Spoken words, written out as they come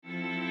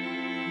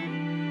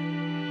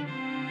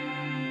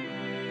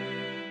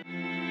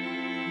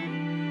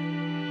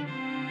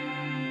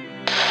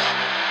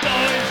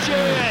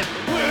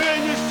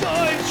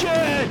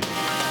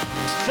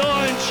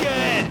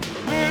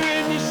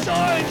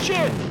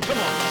Ignition! Come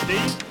on,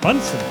 Steve.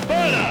 Bunsen.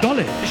 Burner.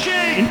 Dolly.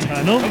 Machine.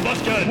 Internal.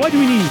 Combustion. Why do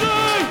we need Steam.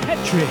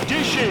 Petri?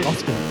 Dishes.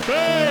 Oscar.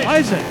 Base.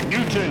 Isaac.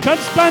 Newton.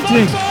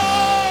 Transplanting.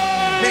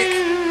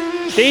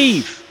 Nick.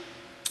 Steve!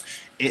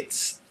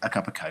 It's a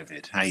cup of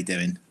COVID. How you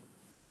doing?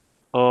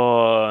 Oh,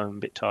 I'm a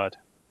bit tired.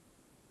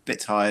 Bit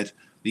tired.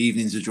 The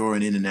evenings are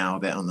drawing in and out a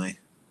bit, aren't they?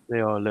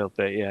 They are a little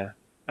bit, yeah.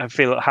 I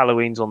feel like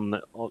Halloween's on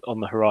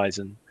the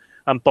horizon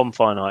and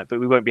bonfire night, but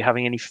we won't be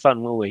having any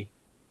fun, will we?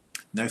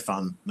 No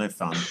fun.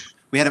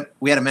 We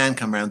had a man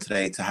come round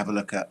today to have a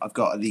look at. I've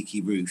got a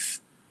leaky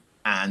roof,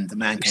 and the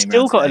man came.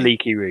 Still round got today. a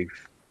leaky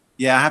roof.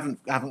 Yeah, I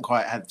haven't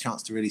quite had a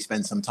chance to really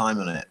spend some time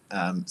on it.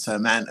 So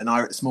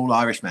a small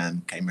Irish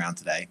man came round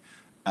today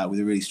with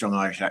a really strong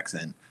Irish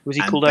accent. Was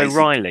he And called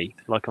O'Reilly,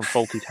 like on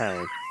Faulty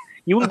Towers?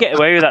 You wouldn't get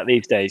away with that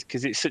these days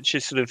because it's such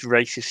a sort of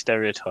racist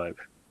stereotype.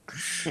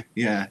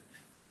 Yeah.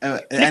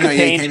 Lick Anyway,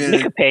 he came in.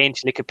 Lick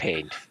a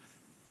paint.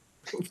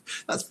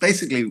 That's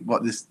basically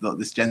what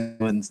this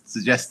gentleman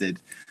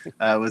suggested.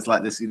 Was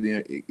like this.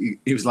 He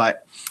was like,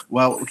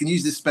 "Well, we can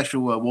use this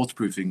special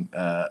waterproofing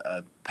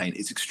paint.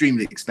 It's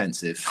extremely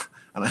expensive."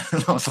 And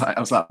I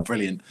was like,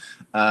 "Brilliant."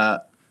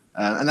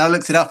 And I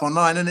looked it up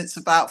online, and it's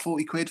about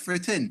 40 quid for a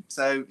tin.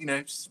 So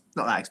it's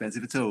not that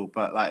expensive at all.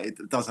 But like,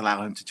 it does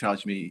allow him to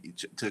charge me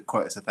to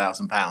quote us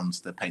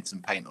 £1,000 to paint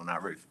some paint on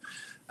our roof.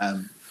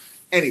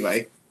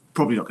 Anyway,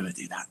 probably not going to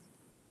do that.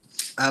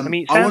 I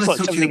mean, it sounds like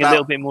something a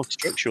little bit more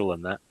structural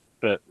than that.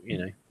 But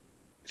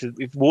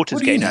if water's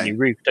getting on your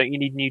roof, don't you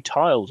need new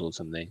tiles or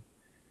something?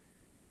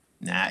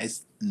 Nah, I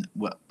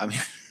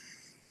mean,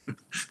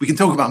 we can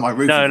talk about my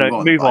roof. No,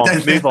 move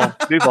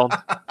on.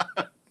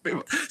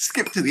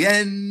 Skip to the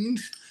end.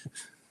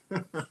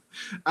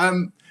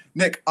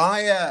 Nick,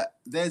 I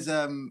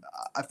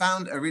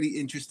found a really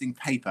interesting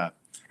paper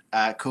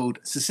called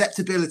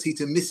 "Susceptibility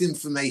to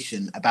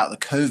Misinformation about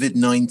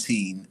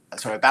COVID-19"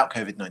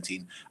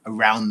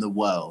 around the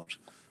world,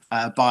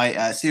 by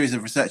a series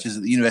of researchers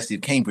at the University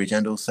of Cambridge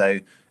and also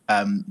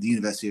the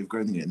University of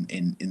Groningen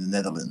in the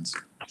Netherlands.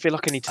 I feel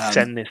like I need to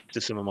send this to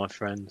some of my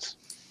friends.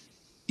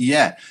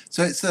 Yeah,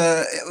 so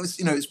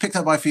it's picked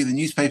up by a few of the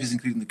newspapers,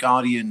 including The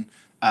Guardian.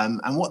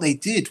 And what they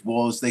did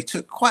was they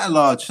took quite a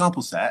large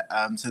sample set.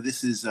 So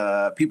this is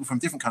people from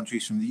different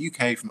countries, from the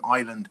UK, from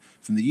Ireland,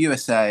 from the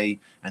USA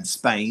and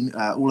Spain,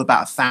 all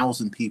about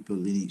 1,000 people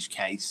in each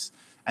case.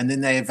 And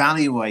then they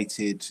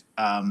evaluated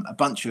a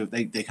bunch of,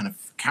 they kind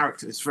of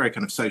character, it's a very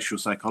kind of social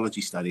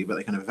psychology study, but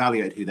they kind of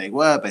evaluated who they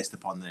were based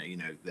upon their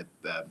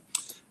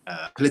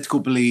political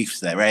beliefs,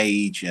 their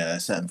age, a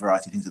certain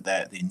variety of things, of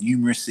their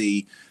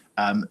numeracy,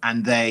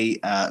 and they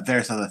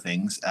various other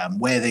things,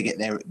 where they get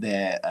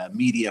their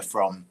media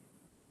from,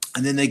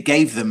 and then they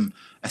gave them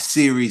a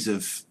series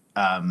of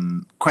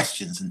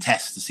questions and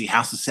tests to see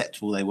how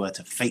susceptible they were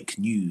to fake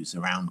news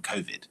around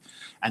COVID.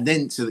 And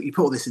then so you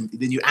put all this in,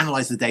 then you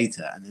analyze the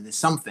data, and then there's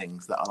some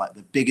things that are like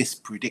the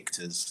biggest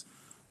predictors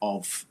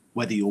of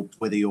whether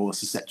you're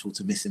susceptible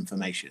to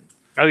misinformation.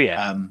 Oh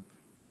yeah,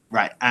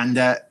 right. And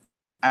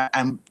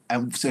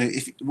so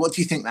what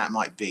do you think that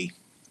might be?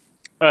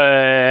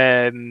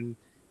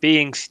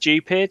 Being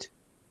stupid.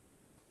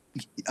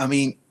 I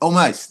mean,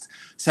 almost.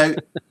 So,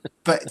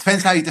 but it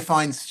depends how you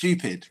define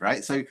stupid,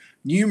 right? So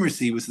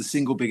numeracy was the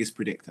single biggest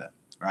predictor,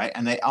 right?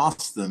 And they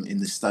asked them in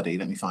this study,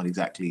 let me find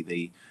exactly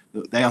they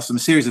asked them a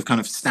series of kind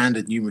of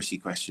standard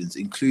numeracy questions,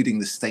 including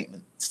the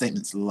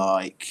statements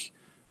like,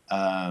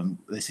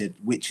 they said,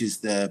 which is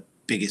the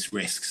biggest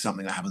risk?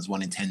 Something that happens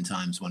 1 in 10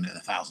 times, 1 in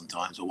 1,000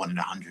 times, or 1 in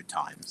 100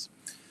 times.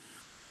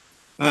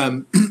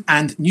 And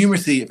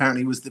numeracy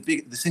apparently was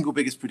the single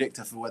biggest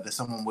predictor for whether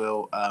someone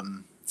will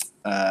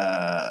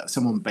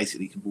someone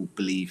basically will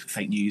believe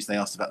fake news. They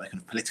asked about their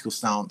kind of political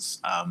stance,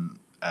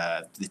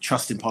 their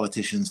trust in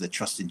politicians, their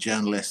trust in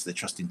journalists, their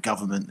trust in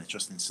government, their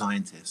trust in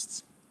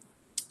scientists.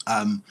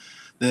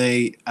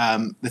 The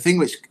thing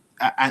which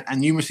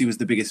and numeracy was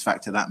the biggest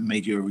factor that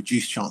made you a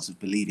reduced chance of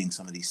believing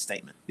some of these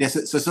statements.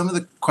 Yes, so some of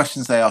the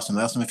questions they asked them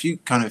a few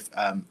kind of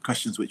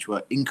questions which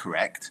were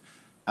incorrect.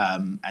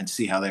 And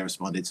see how they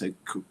responded. So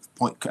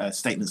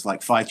statements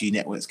like 5G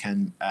networks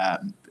can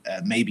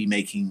maybe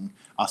making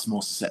us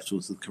more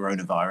susceptible to the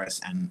coronavirus,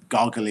 and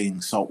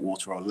gargling salt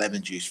water or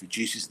lemon juice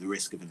reduces the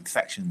risk of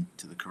infection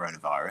to the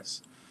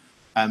coronavirus.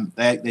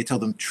 They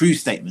told them true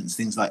statements,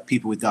 things like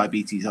people with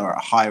diabetes are at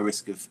a higher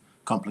risk of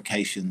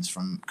complications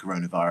from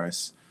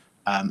coronavirus.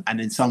 And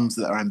then some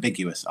that are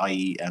ambiguous,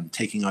 i.e.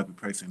 Taking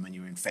ibuprofen when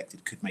you're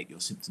infected could make your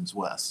symptoms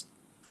worse.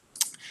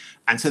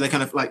 And so they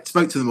kind of like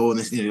spoke to them all, and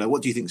this, like,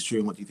 what do you think is true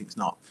and what do you think is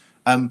not?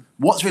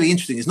 What's really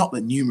interesting is not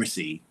that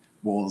numeracy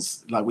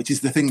was like, which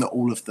is the thing that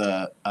all of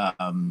the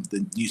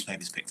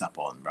newspapers picked up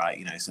on,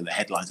 right? So the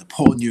headlines are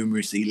poor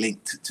numeracy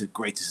linked to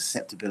greater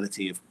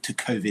susceptibility to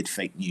COVID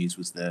fake news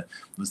was the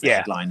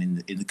headline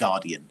in the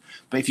Guardian.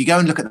 But if you go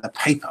and look at the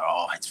paper,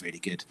 it's really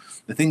good.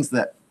 The things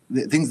that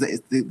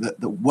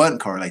weren't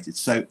correlated.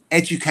 So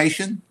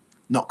education,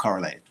 not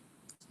correlated.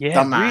 Yeah,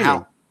 doesn't matter really?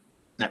 how.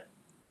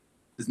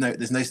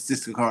 There's no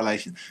statistical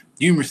correlation.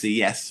 Numeracy,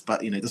 yes,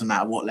 but it doesn't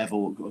matter what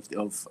level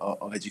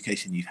of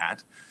education you've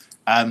had.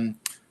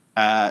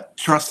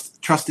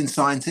 Trust in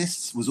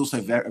scientists was also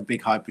a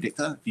big high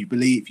predictor.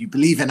 If you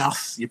believe in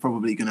us, you're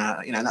probably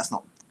gonna, that's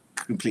not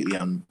completely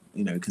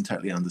can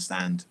totally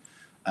understand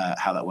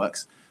how that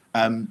works.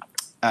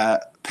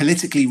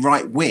 Politically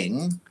right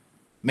wing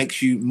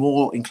makes you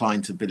more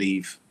inclined to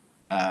believe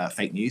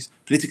fake news.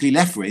 Politically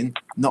left wing,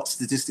 not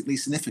statistically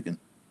significant.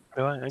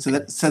 Right,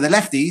 okay. So the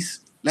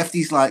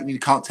lefties like you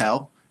can't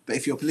tell. But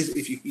if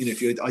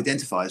you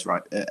identify as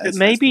right,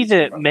 maybe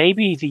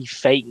the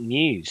fake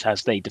news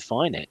as they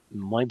define it,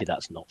 maybe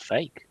that's not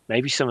fake.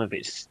 Maybe some of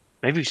it's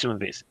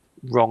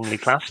wrongly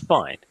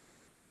classified.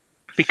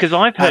 Because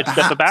I've heard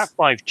stuff about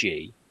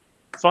 5G.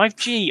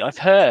 5G, I've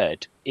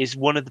heard, is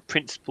one of the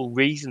principal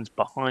reasons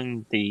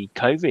behind the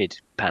COVID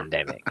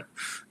pandemic.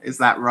 Is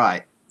that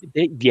right?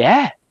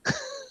 Yeah.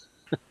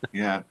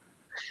 Yeah.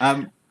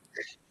 I'm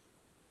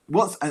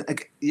not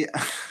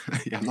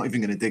even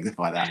going to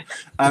dignify that.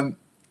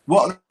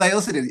 What they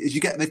also did is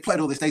they've played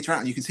all this data out,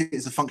 and you can see it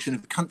as a function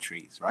of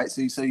countries, right?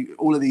 So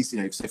all of these,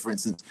 so for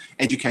instance,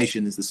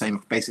 education is the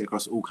same basically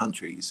across all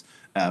countries,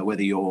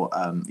 whether you're,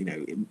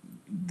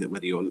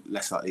 whether you're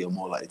less likely or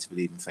more likely to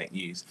believe in fake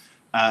news.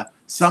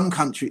 Some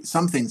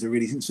things are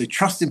really, so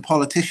trust in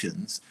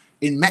politicians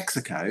in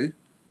Mexico,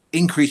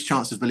 increased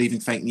chance of believing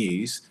fake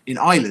news. In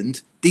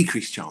Ireland,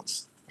 decreased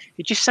chance.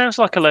 It just sounds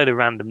like a load of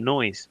random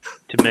noise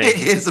to me.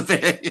 It is a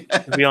bit, yeah.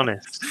 To be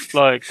honest.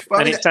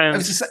 It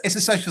sounds. It's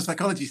a social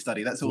psychology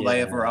study. That's all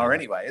they ever are,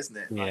 anyway, isn't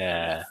it?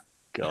 Yeah.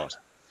 God.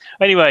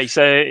 Anyway,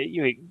 so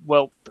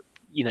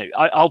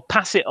I'll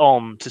pass it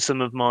on to some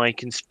of my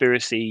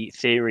conspiracy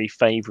theory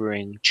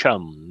favouring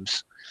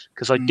chums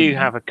because I do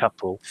have a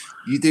couple.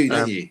 You do,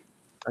 don't you?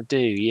 I do.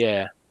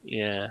 Yeah.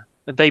 Yeah.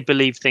 They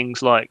believe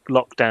things like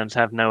lockdowns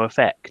have no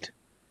effect.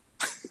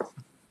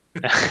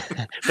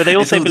 But they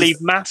also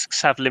believe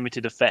masks have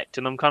limited effect,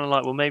 and I'm kind of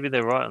like, well, maybe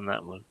they're right on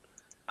that one.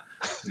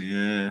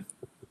 Yeah.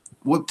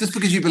 Well, just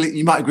because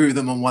you might agree with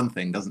them on one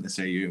thing doesn't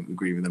necessarily you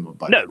agree with them on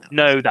both.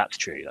 No, that's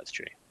true. That's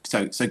true.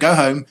 So go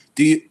home,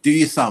 do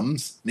your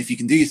sums, and if you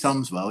can do your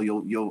sums well,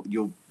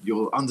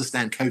 you'll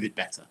understand COVID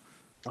better.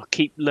 I'll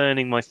keep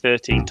learning my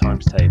 13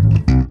 times table.